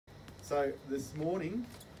So this morning,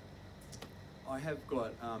 I have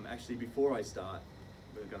got, actually before I start,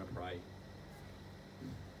 we're going to pray.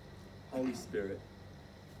 Holy Spirit,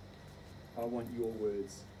 I want your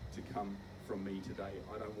words to come from me today.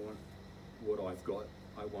 I don't want what I've got.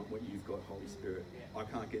 I want what you've got, Holy Spirit. I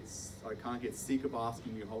can't get sick of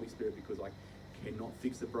asking you, Holy Spirit, because I cannot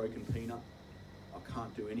fix a broken peanut. I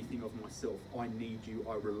can't do anything of myself. I need you.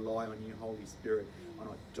 I rely on you, Holy Spirit, and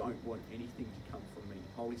I don't want anything to come from me.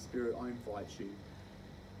 Holy Spirit, I invite you.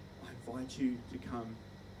 I invite you to come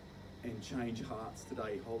and change hearts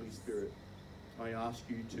today, Holy Spirit. I ask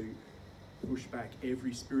you to push back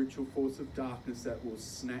every spiritual force of darkness that will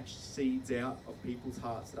snatch seeds out of people's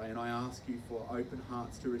hearts today. And I ask you for open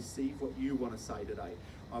hearts to receive what you want to say today.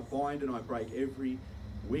 I bind and I break every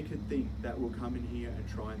wicked thing that will come in here and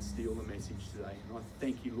try and steal the message today. And I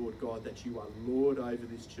thank you, Lord God, that you are Lord over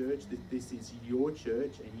this church, that this is your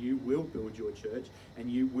church, and you will build your church,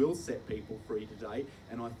 and you will set people free today.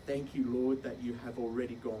 And I thank you, Lord, that you have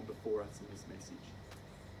already gone before us in this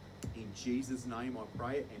message. In Jesus' name I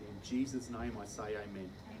pray it, and in Jesus' name I say amen.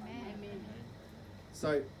 Amen. Amen.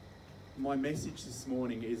 So my message this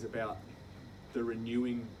morning is about the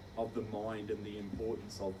renewing of the mind and the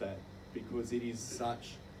importance of that, because it is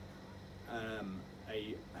such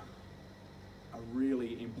a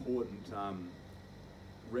really important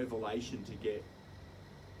revelation to get,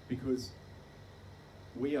 because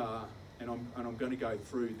we are, and I'm going to go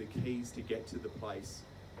through the keys to get to the place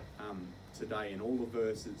today in all the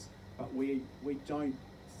verses, but we don't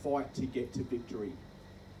fight to get to victory.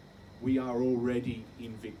 We are already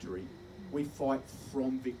in victory. We fight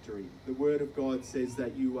from victory. The Word of God says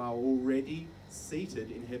that you are already seated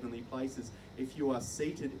in heavenly places. If you are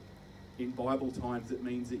seated in Bible times, it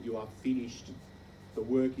means that you are finished. The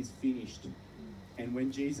work is finished. And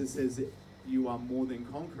when Jesus says that you are more than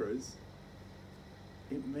conquerors,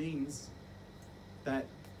 it means that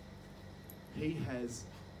He has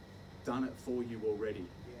done it for you already.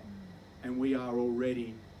 And we are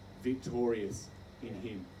already victorious in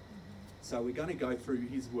Him. So we're going to go through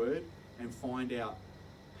His Word and find out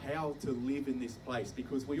how to live in this place,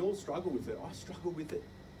 because we all struggle with it. I struggle with it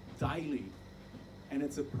daily. And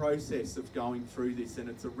it's a process of going through this, and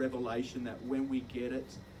it's a revelation that when we get it,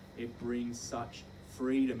 it brings such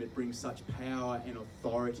freedom, it brings such power and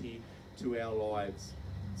authority to our lives.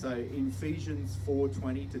 So in Ephesians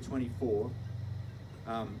 4:20 to 24,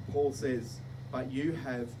 Paul says, "But you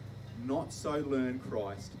have not so learned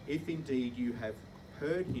Christ, if indeed you have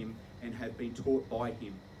heard him and have been taught by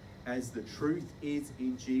him, as the truth is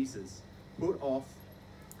in Jesus. Put off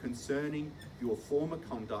concerning your former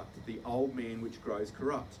conduct the old man which grows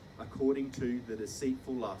corrupt, according to the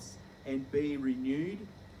deceitful lusts, and be renewed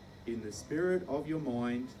in the spirit of your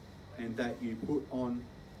mind, and that you put on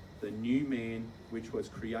the new man which was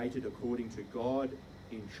created according to God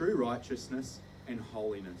in true righteousness and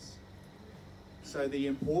holiness." So the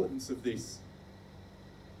importance of this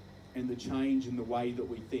and the change in the way that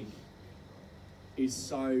we think is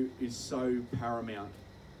so paramount.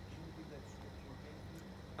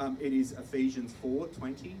 It is Ephesians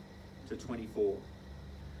 4:20 to 24.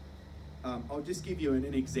 I'll just give you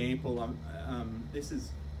an example. This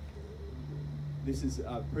is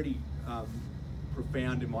pretty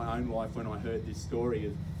profound in my own life when I heard this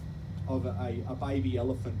story of a baby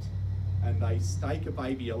elephant, and they stake a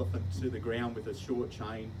baby elephant to the ground with a short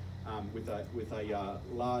chain, with a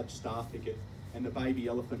large star picket, and the baby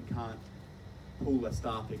elephant can't pull the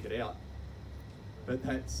star picket out. But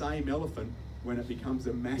that same elephant, when it becomes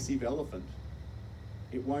a massive elephant,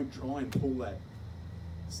 it won't try and pull that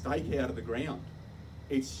stake out of the ground.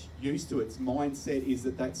 It's used to, its mindset is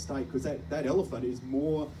that stake, because that elephant is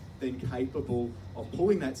more than capable of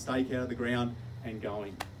pulling that stake out of the ground and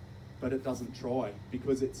going. But it doesn't try,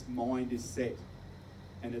 because its mind is set,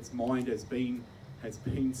 and its mind has been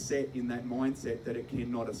set in that mindset that it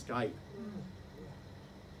cannot escape.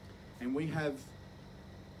 And we have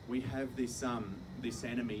this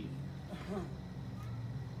enemy,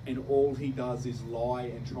 and all he does is lie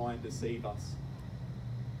and try and deceive us.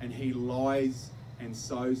 And he lies and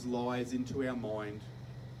sows lies into our mind,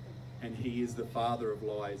 and he is the father of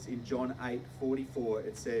lies. In John 8:44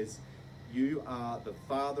 it says, "You are the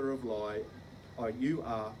father of lie, or you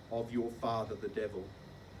are of your father the devil,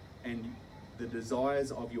 and the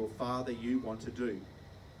desires of your father you want to do.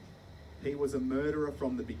 He was a murderer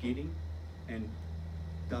from the beginning and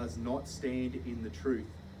does not stand in the truth,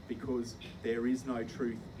 because there is no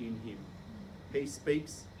truth in him.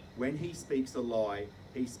 When he speaks a lie,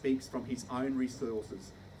 he speaks from his own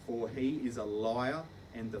resources, for he is a liar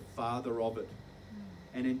and the father of it."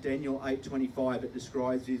 And in Daniel 8:25 it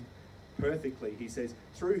describes his perfectly. He says,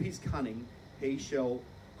 through his cunning, he shall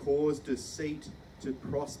cause deceit to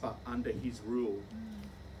prosper under his rule.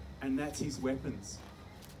 And that's his weapons.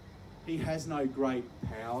 He has no great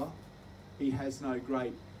power. He has no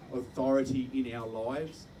great authority in our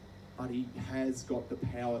lives, but he has got the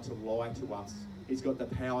power to lie to us. He's got the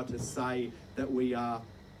power to say that we are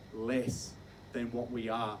less than what we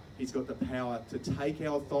are. He's got the power to take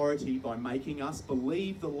our authority by making us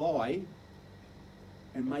believe the lie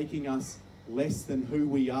and making us less than who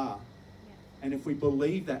we are. And if we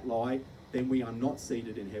believe that lie, then we are not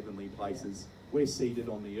seated in heavenly places. We're seated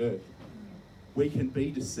on the earth. We can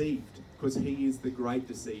be deceived because he is the great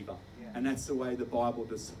deceiver. And that's the way the Bible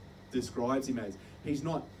describes him as. He's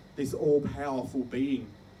not this all-powerful being,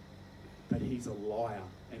 but he's a liar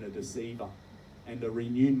and a deceiver. And a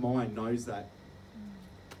renewed mind knows that.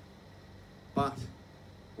 But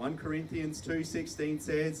 1 Corinthians 2:16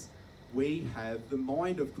 says, we have the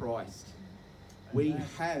mind of Christ.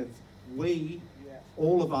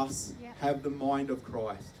 All of us have the mind of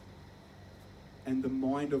Christ. And the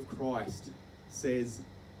mind of Christ says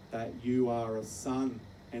that you are a son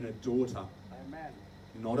and a daughter. Amen.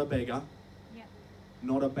 Not a beggar.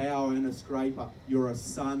 Not a bower and a scraper. You're a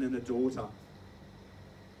son and a daughter.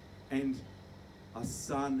 And a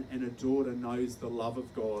son and a daughter knows the love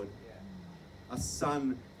of God. A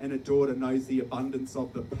son and a daughter knows the abundance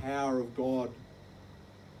of the power of God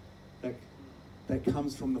that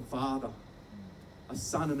comes from the Father. A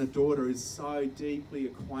son and a daughter is so deeply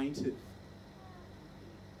acquainted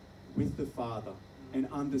with the Father and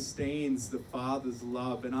understands the Father's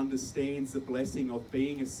love and understands the blessing of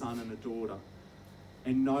being a son and a daughter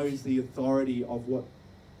and knows the authority of what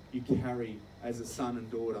you carry as a son and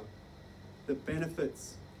daughter. The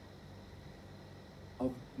benefits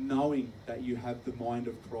of knowing that you have the mind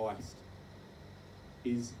of Christ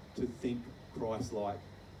is to think Christ-like.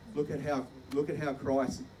 Look at how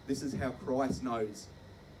Christ, this is how Christ knows,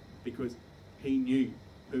 because he knew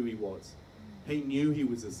who he was. He knew he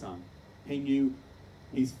was a son. He knew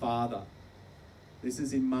his Father. This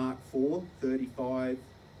is in Mark 4:35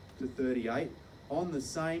 to 38. On the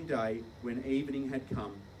same day when evening had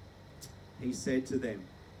come, he said to them,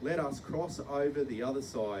 let us cross over the other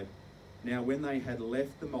side. Now when they had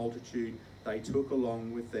left the multitude, they took him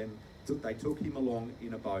along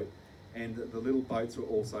in a boat, and the little boats were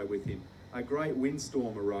also with him. A great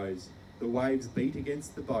windstorm arose. The waves beat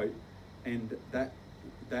against the boat, and that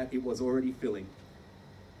it was already filling.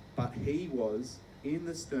 But he was in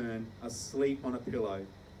the stern, asleep on a pillow.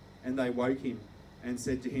 And they woke him and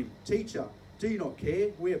said to him, Teacher, do you not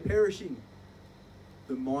care? We are perishing.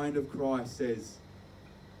 The mind of Christ says,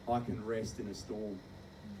 I can rest in a storm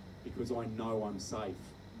because I know I'm safe.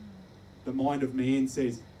 The mind of man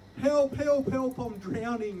says, help, help, help, I'm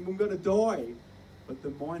drowning, I'm going to die. But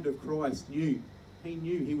the mind of Christ knew. He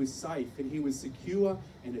knew he was safe and he was secure,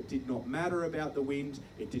 and it did not matter about the wind,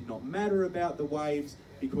 it did not matter about the waves,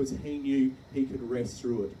 because he knew he could rest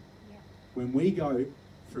through it. Yeah. When we go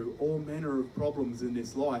through all manner of problems in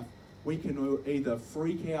this life, we can either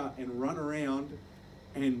freak out and run around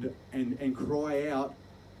and cry out,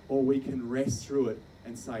 or we can rest through it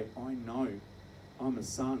and say, I know, I'm a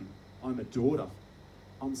son, I'm a daughter,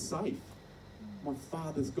 I'm safe. My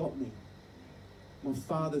Father's got me. My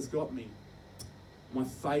Father's got me. My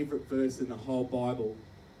favourite verse in the whole Bible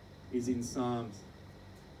is in Psalms.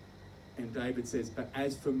 And David says, but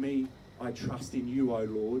as for me, I trust in you, O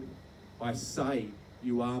Lord. I say,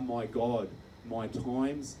 you are my God. My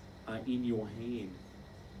times are in your hand.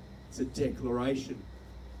 It's a declaration,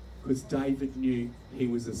 because David knew he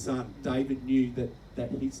was a son. David knew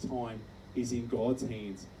that his time is in God's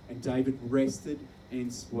hands. And David rested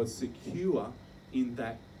and was secure in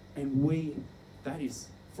that. And that is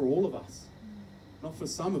for all of us. Not for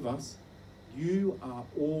some of us. You are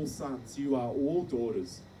all sons. You are all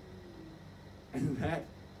daughters. And that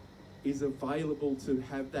is available to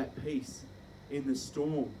have that peace in the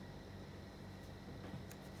storm.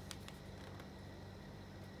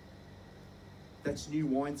 That's new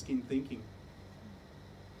wineskin thinking.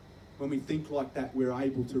 When we think like that, we're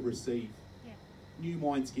able to receive. Yeah. New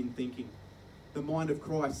wineskin thinking. The mind of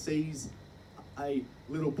Christ sees a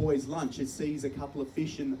little boy's lunch. It sees a couple of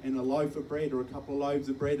fish and a loaf of bread, or a couple of loaves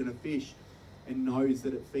of bread and a fish, and knows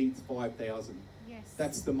that it feeds 5,000. Yes.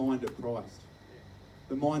 That's the mind of Christ.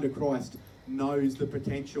 The mind of Christ knows the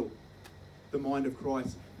potential. The mind of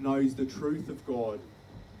Christ knows the truth of God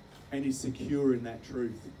and is secure in that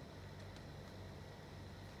truth.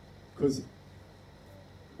 Because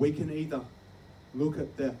we can either look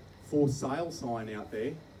at the for sale sign out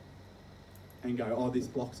there and go, oh, this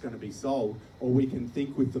block's going to be sold, or we can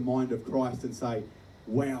think with the mind of Christ and say,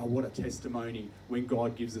 wow, what a testimony when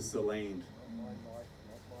God gives us the land.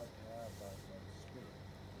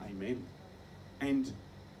 Amen. And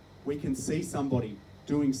we can see somebody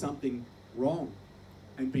doing something wrong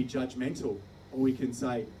and be judgmental, or we can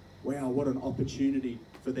say, wow, what an opportunity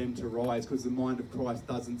for them to rise, because the mind of Christ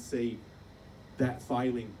doesn't see that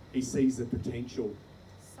failing. He sees the potential.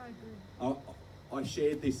 So good. I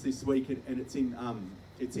shared this week, and it's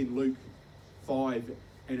in Luke 5,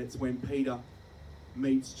 and it's when Peter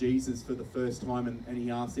meets Jesus for the first time, and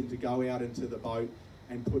he asks him to go out into the boat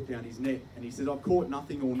and put down his net, and he says, I've caught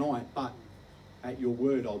nothing all night, but at your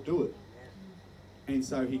word I'll do it. And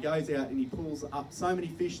so he goes out and he pulls up so many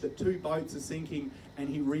fish that 2 boats are sinking, and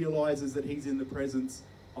he realizes that he's in the presence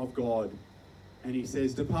of God. And he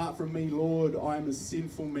says, depart from me, Lord, I am a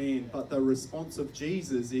sinful man. But the response of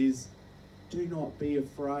Jesus is, do not be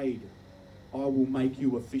afraid. I will make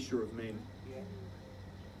you a fisher of men.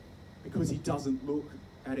 Because he doesn't look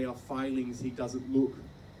at our failings. He doesn't look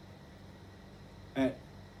at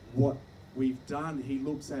what we've done. He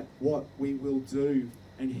looks at what we will do,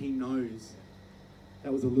 and he knows.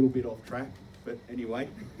 That was a little bit off track, but anyway.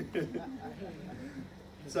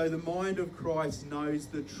 So the mind of Christ knows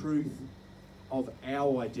the truth of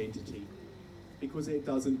our identity, because it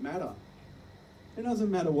doesn't matter. It doesn't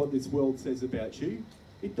matter what this world says about you.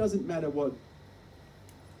 It doesn't matter what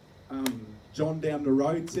John down the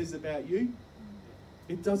road says about you.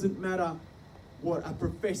 It doesn't matter what a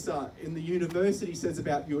professor in the university says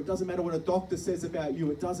about you. It doesn't matter what a doctor says about you.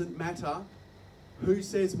 It doesn't matter who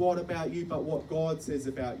says what about you, but what God says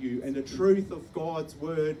about you. And the truth of God's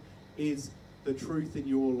word is the truth in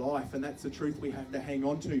your life. And that's the truth we have to hang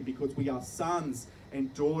on to, because we are sons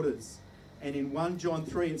and daughters. And in 1 John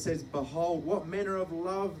 3 it says, behold, what manner of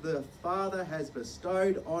love the Father has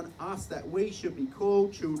bestowed on us, that we should be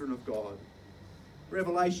called children of God.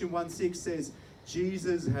 Revelation 1:6 says,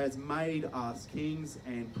 Jesus has made us kings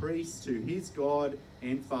and priests to his God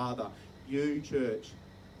and Father. You, church,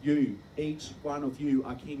 you, each one of you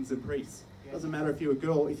are kings and priests. Doesn't matter if you're a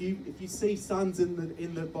girl. If you see sons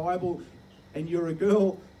in the Bible and you're a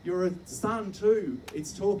girl, you're a son too.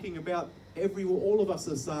 It's talking about all of us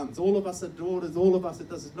are sons, all of us are daughters, all of us.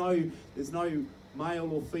 There's no male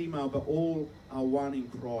or female, but all are one in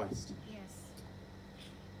Christ. Yes.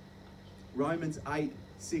 Romans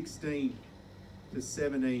 8:16 to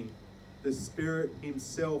 17. The Spirit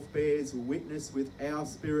himself bears witness with our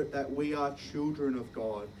spirit that we are children of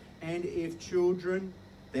God. And if children,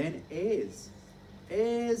 then heirs.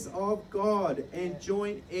 Heirs of God and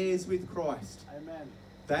joint heirs with Christ. Amen.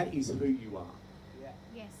 That is who you are. Yeah.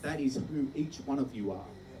 Yes. That is who each one of you are.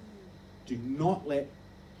 Do not let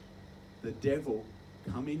the devil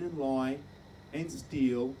come in and lie and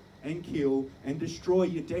steal and kill and destroy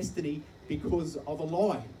your destiny because of a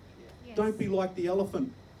lie. Yes. Don't be like the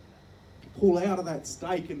elephant. Pull out of that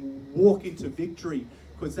stake and walk into victory,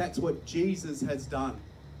 because that's what Jesus has done.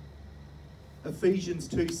 Ephesians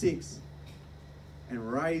 2:6, and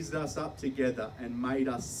raised us up together and made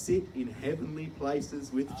us sit in heavenly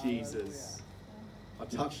places with Jesus. I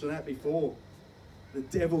touched on that before. The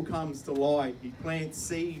devil comes to lie. He plants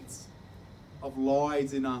seeds of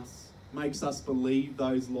lies in us, makes us believe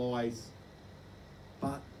those lies.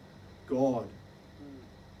 But God,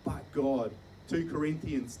 2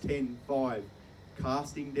 Corinthians 10:5,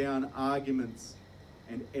 casting down arguments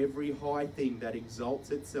and every high thing that exalts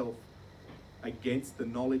itself against the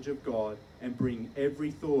knowledge of God, and bring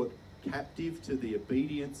every thought captive to the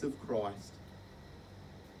obedience of Christ.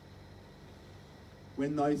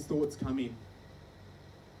 When those thoughts come in,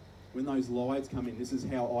 when those lies come in, this is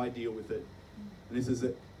how I deal with it. And this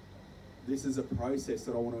is a process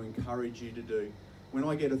that I want to encourage you to do. When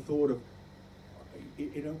I get a thought of,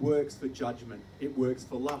 it works for judgment, it works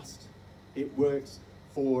for lust, it works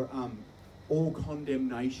for all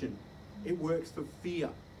condemnation, it works for fear.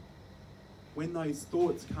 When those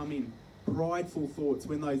thoughts come in, prideful thoughts,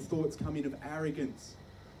 when those thoughts come in of arrogance,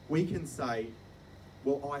 we can say,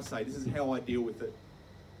 well, I say, this is how I deal with it.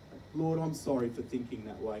 Lord, I'm sorry for thinking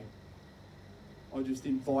that way. I just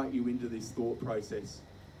invite you into this thought process.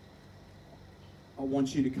 I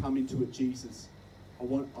want you to come into it, Jesus.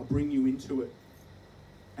 I bring you into it.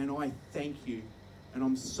 And I thank you, and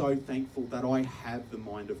I'm so thankful that I have the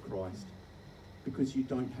mind of Christ, because you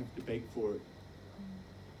don't have to beg for it.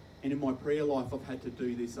 And in my prayer life, I've had to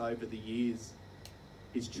do this over the years,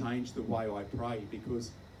 is change the way I pray,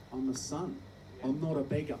 because I'm a son. I'm not a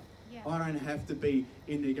beggar. Yeah. I don't have to be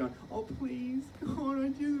in there going, oh please, God, I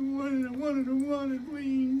just want it,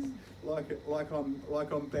 please. Like I'm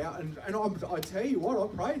about, and I tell you what, I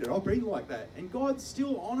prayed it. I've been like that, and God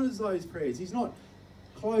still honours those prayers. He's not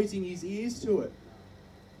closing his ears to it.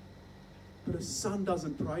 But a son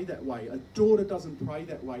doesn't pray that way. A daughter doesn't pray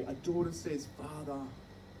that way. A daughter says, Father,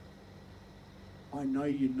 I know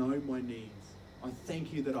you know my needs. I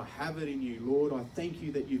thank you that I have it in you, Lord. I thank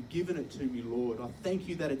you that you've given it to me, Lord. I thank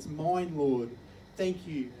you that it's mine, Lord. Thank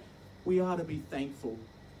you. We are to be thankful,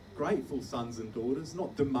 grateful sons and daughters,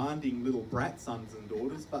 not demanding little brat sons and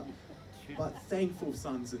daughters, but thankful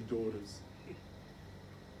sons and daughters.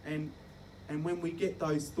 And when we get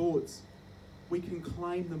those thoughts, we can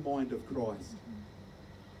claim the mind of Christ.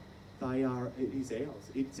 It is ours.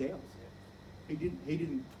 It's ours. He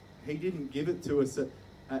didn't give it to us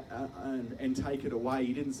and take it away.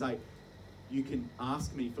 He didn't say, you can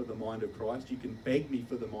ask me for the mind of Christ. You can beg me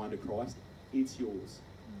for the mind of Christ. It's yours.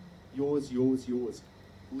 Yours, yours, yours.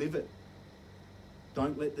 Live it.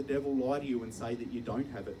 Don't let the devil lie to you and say that you don't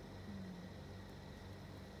have it.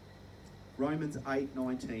 Romans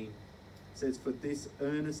 8:19 says, for this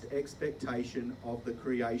earnest expectation of the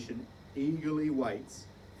creation eagerly waits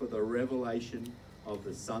for the revelation of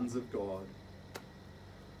the sons of God.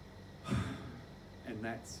 And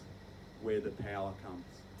that's where the power comes.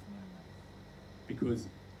 Because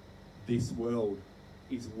this world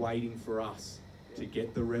is waiting for us to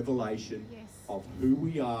get the revelation of who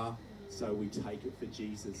we are, so we take it for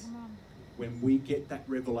Jesus. When we get that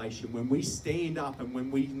revelation, when we stand up and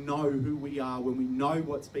when we know who we are, when we know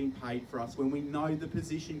what's been paid for us, when we know the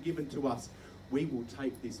position given to us, we will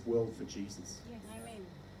take this world for Jesus. Yes. Amen.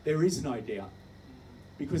 There is no doubt,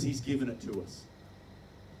 because he's given it to us.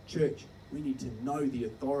 Church, we need to know the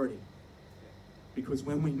authority. Because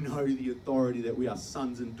when we know the authority that we are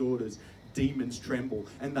sons and daughters, demons tremble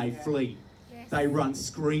and they flee. Yes. They run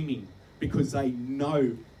screaming because they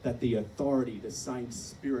know that the authority, the same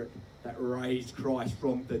Spirit that raised Christ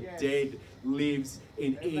from the dead, lives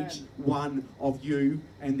in each one of you,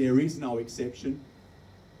 and there is no exception.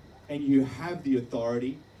 And you have the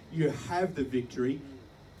authority, you have the victory.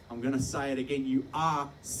 I'm going to say it again, you are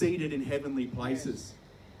seated in heavenly places.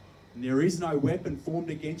 And there is no weapon formed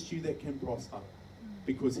against you that can prosper,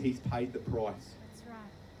 because he's paid the price. That's right.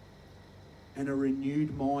 And a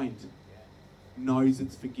renewed mind knows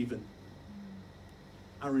it's forgiven.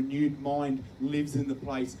 A renewed mind lives in the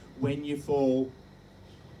place when you fall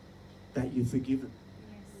that you're forgiven.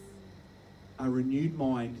 Yes. A renewed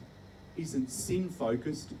mind isn't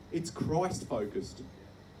sin-focused, it's Christ-focused.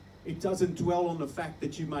 It doesn't dwell on the fact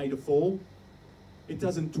that you made a fall. It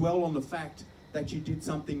doesn't dwell on the fact that you did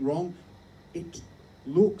something wrong. It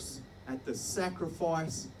looks at the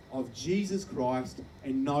sacrifice of Jesus Christ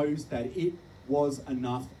and knows that it was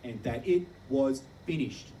enough and that it was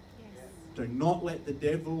finished. Do not let the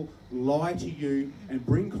devil lie to you and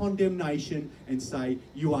bring condemnation and say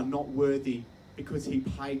you are not worthy, because he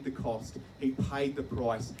paid the cost. He paid the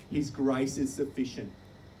price. His grace is sufficient.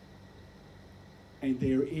 And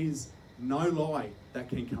there is no lie that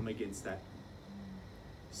can come against that.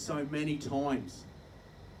 So many times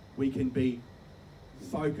we can be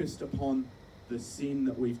focused upon the sin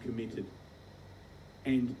that we've committed,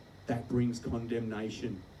 and that brings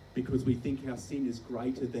condemnation, because we think our sin is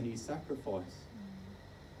greater than his sacrifice.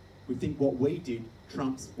 We think what we did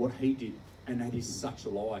trumps what he did, and that is such a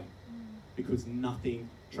lie, because nothing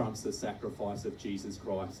trumps the sacrifice of Jesus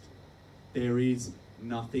Christ. There is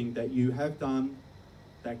nothing that you have done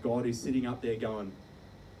that God is sitting up there going,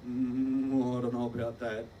 I don't know about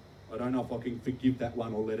that. I don't know if I can forgive that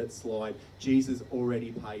one or let it slide. Jesus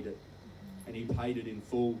already paid it, and he paid it in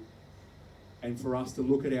full. And for us to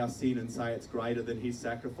look at our sin and say it's greater than his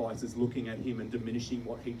sacrifice is looking at him and diminishing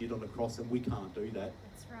what he did on the cross, and we can't do that.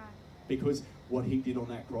 That's right. Because what he did on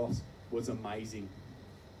that cross was amazing.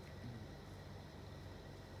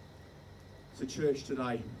 So church,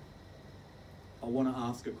 today, I want to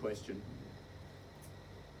ask a question.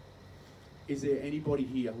 Is there anybody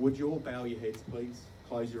here? Would you all bow your heads, please?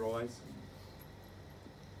 Close your eyes.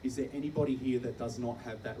 Is there anybody here that does not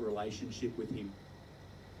have that relationship with him?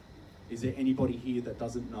 Is there anybody here that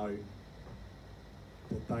doesn't know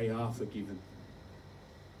that they are forgiven?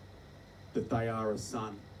 That they are a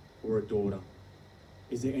son or a daughter?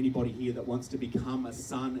 Is there anybody here that wants to become a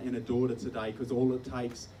son and a daughter today? Because all it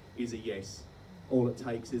takes is a yes. All it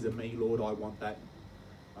takes is a me, Lord, I want that.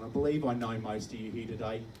 And I believe I know most of you here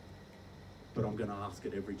today, but I'm going to ask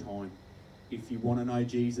it every time. If you want to know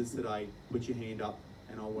Jesus today, put your hand up,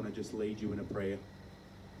 and I want to just lead you in a prayer.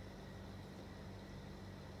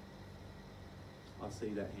 I see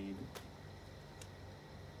that hand.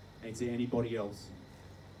 Is there anybody else?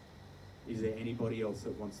 Is there anybody else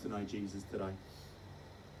that wants to know Jesus today?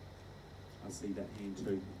 I see that hand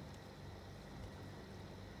too.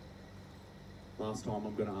 Last time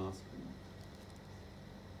I'm going to ask.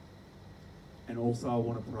 And also I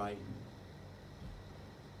want to pray.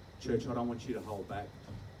 Church, I don't want you to hold back.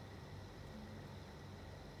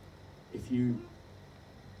 If you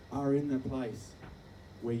are in the place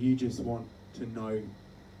where you just want to know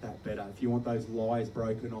that better, if you want those lies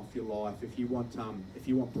broken off your life, if you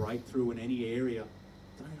want breakthrough in any area,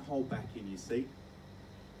 don't hold back in your seat.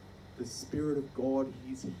 The Spirit of God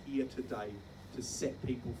is here today to set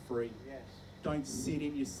people free. Yes. Don't sit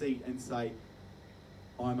in your seat and say,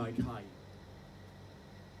 I'm okay.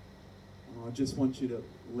 I just want you to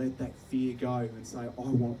let that fear go and say, I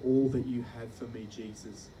want all that you have for me,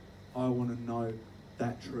 Jesus. I want to know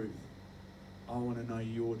that truth. I want to know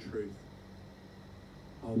your truth.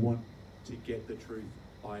 I want to get the truth.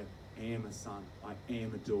 I am a son. I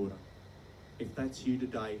am a daughter. If that's you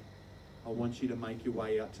today, I want you to make your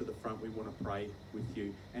way out to the front. We want to pray with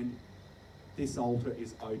you. And this altar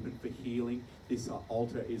is open for healing. This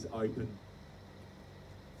altar is open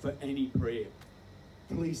for any prayer.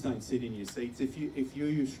 Please don't sit in your seats. If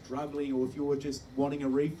you're struggling, or if you're just wanting a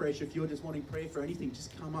refresh, if you're just wanting prayer for anything,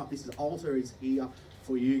 just come up. This altar is here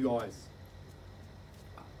for you guys.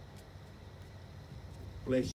 Bless you.